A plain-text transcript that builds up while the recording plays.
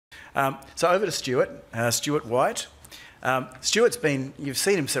So over to Stuart, Stuart White. Stuart's been, you've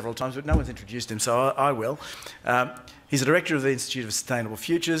seen him several times, but no one's introduced him, so I will. He's the director of the Institute of Sustainable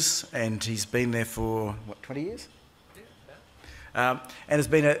Futures, and he's been there for, what, 20 years? Yeah. And has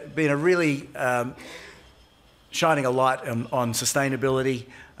been a really shining a light on sustainability,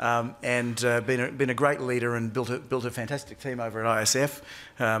 and been a great leader and built a fantastic team over at ISF,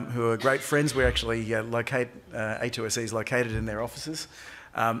 who are great friends. We actually A2SE is located in their offices,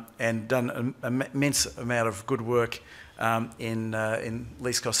 and done an immense amount of good work in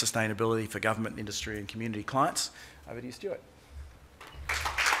least cost sustainability for government, industry and community clients. Over to you, Stuart.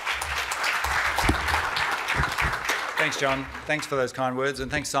 Thanks, John. Thanks for those kind words,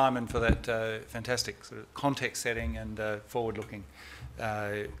 and thanks, Simon, for that fantastic sort of context setting and forward-looking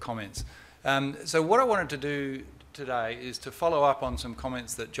comments. So what I wanted to do today is to follow up on some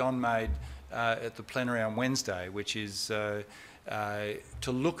comments that John made at the plenary on Wednesday, which is to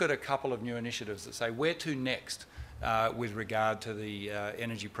look at a couple of new initiatives that say where to next with regard to the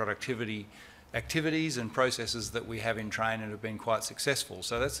energy productivity activities and processes that we have in train and have been quite successful.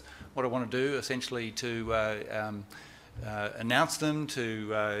 So that's what I want to do, essentially, to announce them,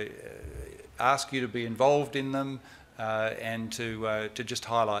 to ask you to be involved in them, and to just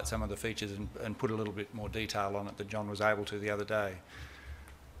highlight some of the features and put a little bit more detail on it than John was able to the other day.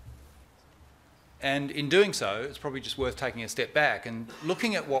 And in doing so, it's probably just worth taking a step back and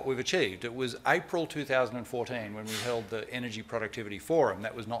looking at what we've achieved. It was April 2014 when we held the Energy Productivity Forum.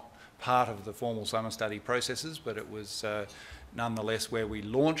 That was not part of the formal summer study processes, but it was nonetheless where we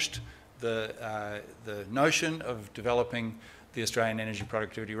launched the notion of developing the Australian Energy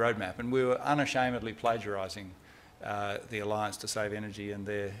Productivity Roadmap. And we were unashamedly plagiarising the Alliance to Save Energy and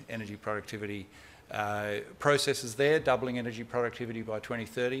their energy productivity processes there, doubling energy productivity by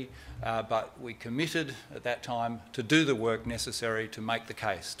 2030, but we committed at that time to do the work necessary to make the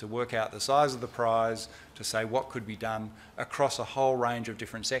case, to work out the size of the prize, to say what could be done across a whole range of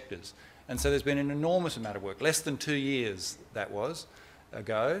different sectors. And so there's been an enormous amount of work, less than 2 years that was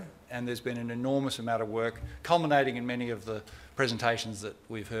ago, and there's been an enormous amount of work culminating in many of the presentations that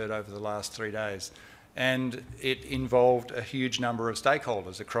we've heard over the last 3 days. And it involved a huge number of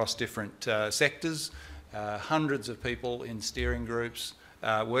stakeholders across different sectors, hundreds of people in steering groups,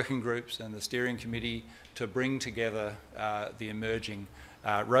 working groups and the steering committee to bring together the emerging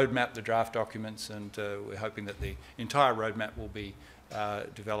roadmap, the draft documents, and we're hoping that the entire roadmap will be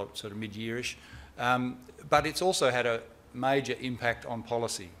developed sort of mid-yearish. But it's also had a major impact on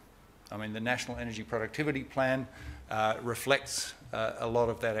policy. I mean, the National Energy Productivity Plan reflects a lot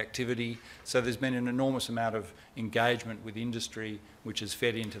of that activity. So there's been an enormous amount of engagement with industry which has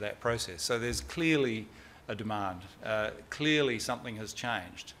fed into that process. So there's clearly a demand. Clearly something has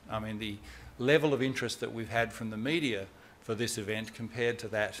changed. I mean, the level of interest that we've had from the media for this event compared to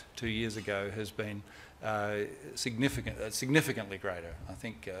that 2 years ago has been significantly greater. I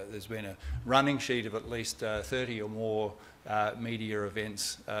think there's been a running sheet of at least 30 or more media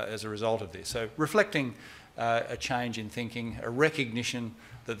events as a result of this. So reflecting a change in thinking, a recognition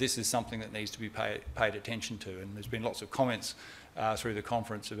that this is something that needs to be paid attention to. And there's been lots of comments through the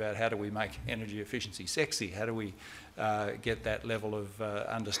conference about how do we make energy efficiency sexy, how do we get that level of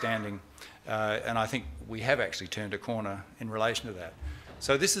understanding. And I think we have actually turned a corner in relation to that.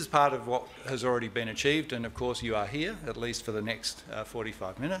 So this is part of what has already been achieved, and of course you are here, at least for the next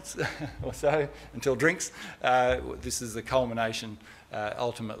 45 minutes or so, until drinks. This is the culmination,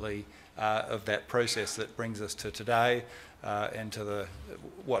 ultimately, of that process that brings us to today, and to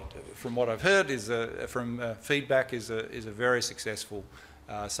from what I've heard is from feedback is a very successful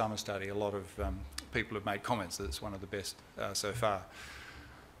summer study. A lot of people have made comments that it's one of the best so far.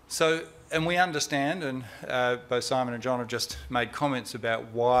 So, and we understand, and both Simon and John have just made comments about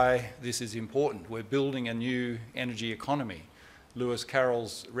why this is important. We're building a new energy economy. Lewis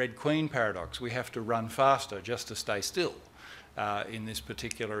Carroll's Red Queen paradox, we have to run faster just to stay still in this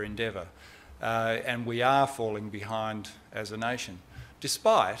particular endeavour. And we are falling behind as a nation,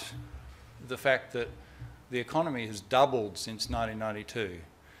 despite the fact that the economy has doubled since 1992,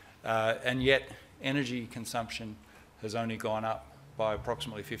 and yet energy consumption has only gone up by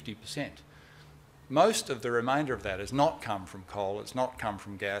approximately 50%. Most of the remainder of that has not come from coal, it's not come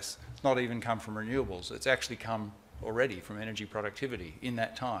from gas, it's not even come from renewables, it's actually come already from energy productivity in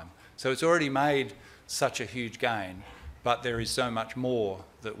that time. So it's already made such a huge gain, but there is so much more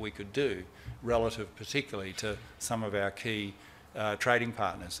that we could do, relative particularly to some of our key trading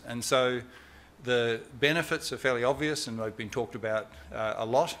partners. And so the benefits are fairly obvious and they've been talked about a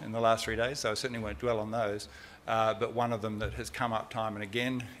lot in the last 3 days, so I certainly won't dwell on those. but one of them that has come up time and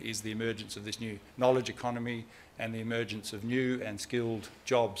again is the emergence of this new knowledge economy and the emergence of new and skilled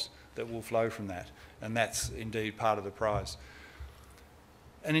jobs that will flow from that. And that's indeed part of the prize.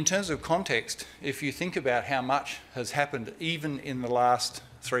 And in terms of context, if you think about how much has happened even in the last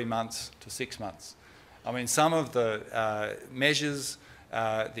 3 months to 6 months, I mean, some of the measures,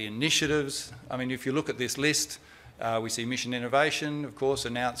 the initiatives, I mean, if you look at this list, we see mission innovation, of course,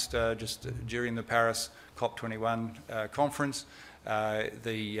 announced just during the Paris COP21 conference,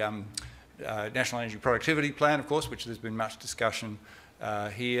 the National Energy Productivity Plan, of course, which there's been much discussion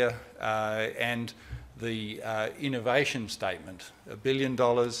here, and the innovation statement, $1 billion,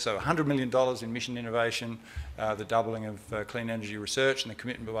 so $100 million in mission innovation, the doubling of clean energy research and the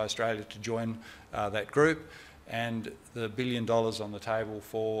commitment by Australia to join that group, and the $1 billion on the table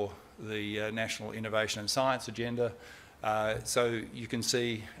for the National Innovation and Science Agenda. So you can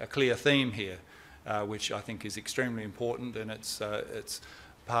see a clear theme here, which I think is extremely important, and it's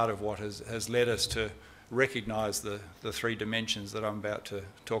part of what has led us to recognise the 3 dimensions that I'm about to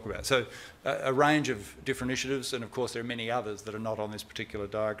talk about. So a range of different initiatives, and of course there are many others that are not on this particular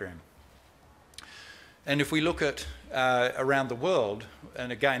diagram. And if we look at around the world,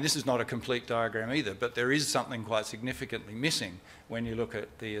 and again this is not a complete diagram either, but there is something quite significantly missing when you look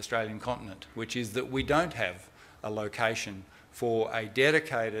at the Australian continent, which is that we don't have a location for a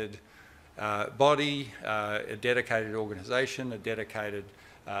dedicated body, a dedicated organisation, a dedicated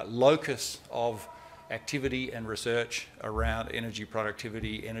locus of activity and research around energy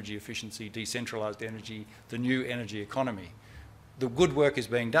productivity, energy efficiency, decentralised energy, the new energy economy. The good work is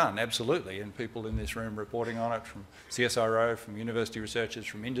being done, absolutely, and people in this room reporting on it, from CSIRO, from university researchers,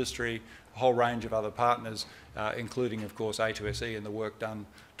 from industry, a whole range of other partners, including, of course, A2SE and the work done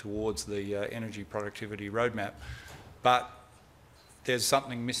towards the energy productivity roadmap. But there's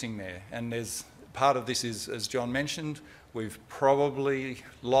something missing there, and there's part of this is, as John mentioned, we've probably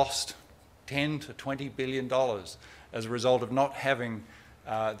lost $10 to $20 billion as a result of not having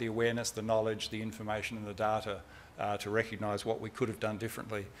the awareness, the knowledge, the information and the data to recognise what we could have done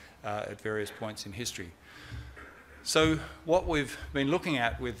differently at various points in history. So what we've been looking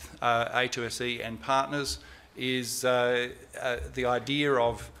at with A2SE and partners is the idea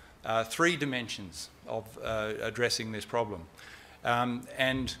of 3 dimensions of addressing this problem.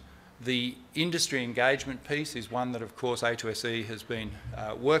 And the industry engagement piece is one that, of course, A2SE has been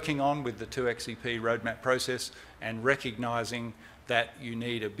working on with the 2XEP roadmap process, and recognising that you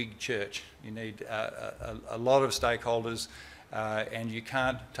need a big church. You need a lot of stakeholders, and you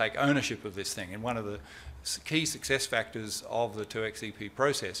can't take ownership of this thing. And one of the key success factors of the 2XEP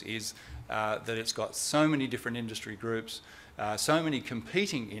process is that it's got so many different industry groups, so many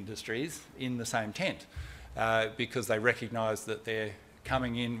competing industries in the same tent, because they recognise that they're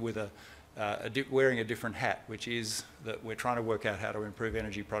coming in with wearing a different hat, which is that we're trying to work out how to improve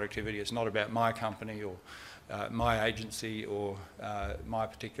energy productivity. It's not about my company or my agency or my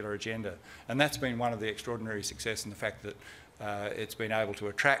particular agenda. And that's been one of the extraordinary success in the fact that it's been able to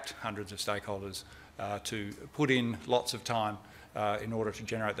attract hundreds of stakeholders to put in lots of time in order to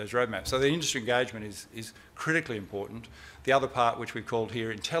generate those roadmaps. So the industry engagement is critically important. The other part, which we've called here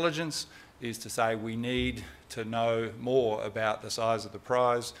intelligence, is to say we need to know more about the size of the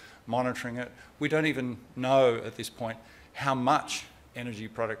prize, monitoring it. We don't even know at this point how much energy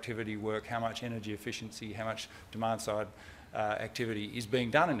productivity work, how much energy efficiency, how much demand side activity is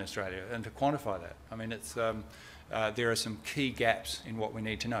being done in Australia, and to quantify that. I mean, it's, there are some key gaps in what we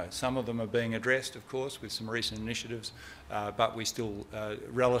need to know. Some of them are being addressed, of course, with some recent initiatives, but we still,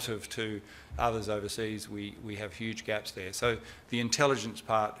 relative to others overseas, we have huge gaps there. So the intelligence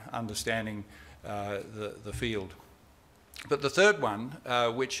part, understanding the field. But the third one,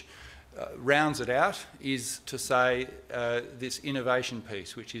 which rounds it out, is to say this innovation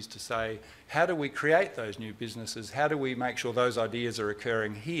piece, which is to say, how do we create those new businesses? How do we make sure those ideas are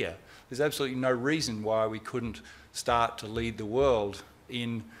occurring here? There's absolutely no reason why we couldn't start to lead the world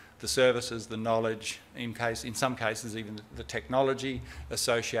in the services, the knowledge, in some cases even the technology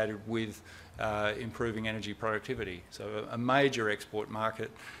associated with improving energy productivity. So a major export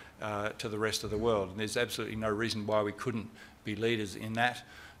market to the rest of the world. And there's absolutely no reason why we couldn't be leaders in that.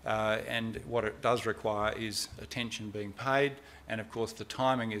 And what it does require is attention being paid, and of course the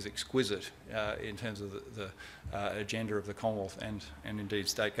timing is exquisite in terms of the agenda of the Commonwealth and indeed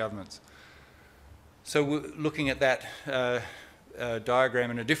state governments. So we're looking at that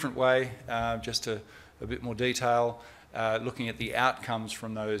diagram in a different way, just a bit more detail, looking at the outcomes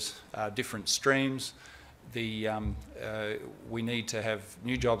from those different streams. We need to have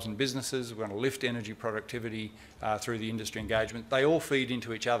new jobs and businesses. We're going to lift energy productivity through the industry engagement. They all feed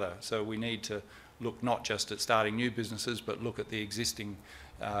into each other, so we need to look not just at starting new businesses, but look at the existing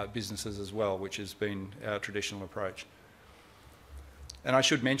businesses as well, which has been our traditional approach. And I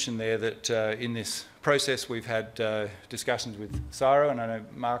should mention there that in this process we've had discussions with CSIRO, and I know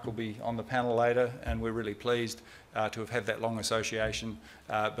Mark will be on the panel later, and we're really pleased to have had that long association,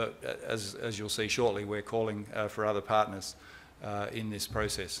 but as you'll see shortly, we're calling for other partners in this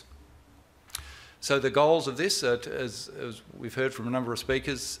process. So the goals of this, as we've heard from a number of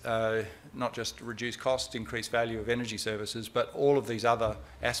speakers, not just reduce cost, increase value of energy services, but all of these other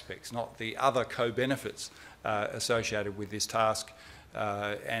aspects, not the other co-benefits associated with this task,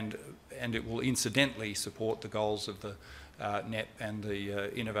 and it will incidentally support the goals of the NEP and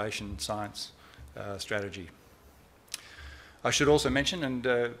the Innovation Science Strategy. I should also mention,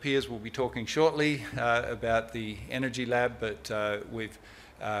 and Piers will be talking shortly about the Energy Lab, but we've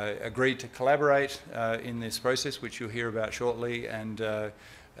agreed to collaborate in this process, which you'll hear about shortly, and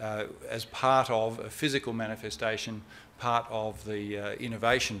as part of a physical manifestation, part of the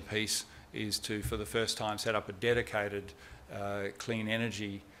innovation piece is to, for the first time, set up a dedicated clean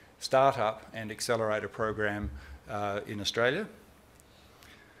energy startup and accelerator program in Australia.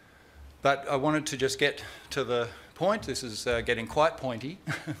 But I wanted to just get to the point. This is getting quite pointy,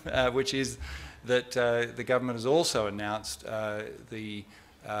 which is that the government has also announced a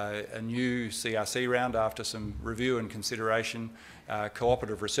new CRC round after some review and consideration,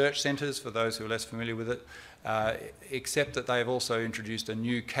 cooperative research centres, for those who are less familiar with it, except that they have also introduced a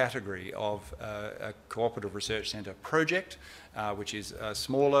new category of a cooperative research centre project, which is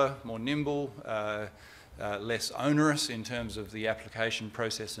smaller, more nimble, less onerous in terms of the application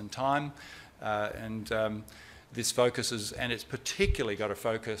process and time, this focuses, and it's particularly got a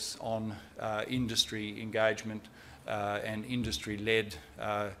focus on industry engagement and industry-led.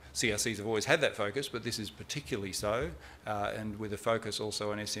 CRCs have always had that focus, but this is particularly so, and with a focus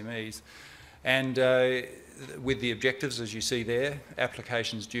also on SMEs. And with the objectives, as you see there,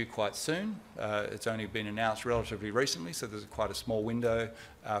 applications due quite soon. It's only been announced relatively recently, so there's quite a small window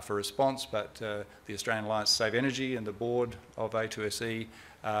for response, but the Australian Alliance to Save Energy and the board of A2SE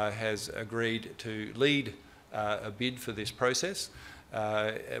has agreed to lead a bid for this process.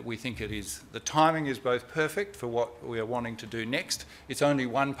 We think the timing is both perfect for what we are wanting to do next. It's only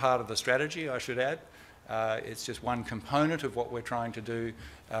one part of the strategy, I should add. It's just one component of what we're trying to do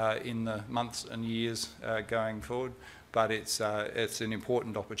in the months and years going forward, but it's an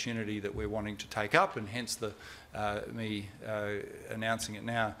important opportunity that we're wanting to take up, and hence me announcing it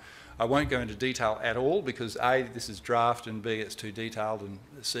now. I won't go into detail at all because A, this is draft, and B, it's too detailed, and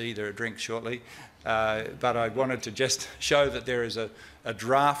C, there are drinks shortly. But I wanted to just show that there is a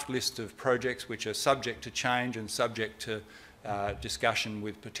draft list of projects which are subject to change and subject to discussion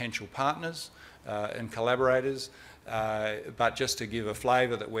with potential partners and collaborators, but just to give a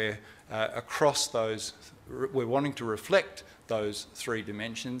flavour that we're across those, we're wanting to reflect those three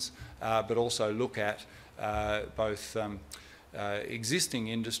dimensions, but also look at both existing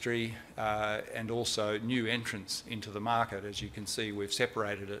industry and also new entrants into the market. As you can see, we've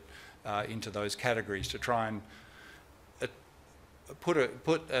separated it into those categories to try and put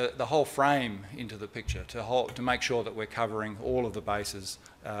the whole frame into the picture, to make sure that we're covering all of the bases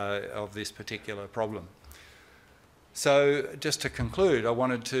of this particular problem. So just to conclude, I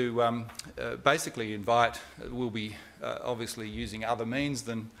wanted to basically invite, we'll be obviously using other means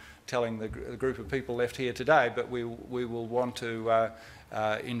than telling the group of people left here today, but we will want to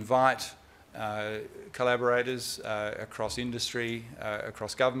invite collaborators across industry,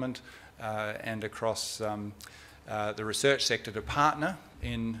 across government, and across the research sector to partner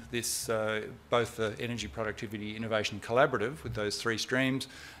in this, both the Energy Productivity Innovation Collaborative with those three streams,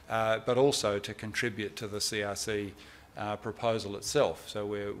 but also to contribute to the CRC proposal itself. So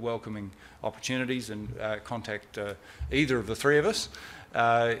we're welcoming opportunities, and contact either of the three of us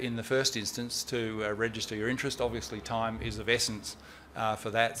in the first instance to register your interest. Obviously time is of essence for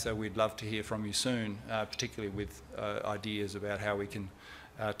that, so we'd love to hear from you soon, particularly with ideas about how we can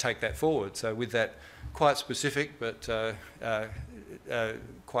take that forward. So with that quite specific but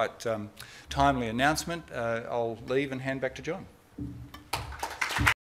quite timely announcement, I'll leave and hand back to John.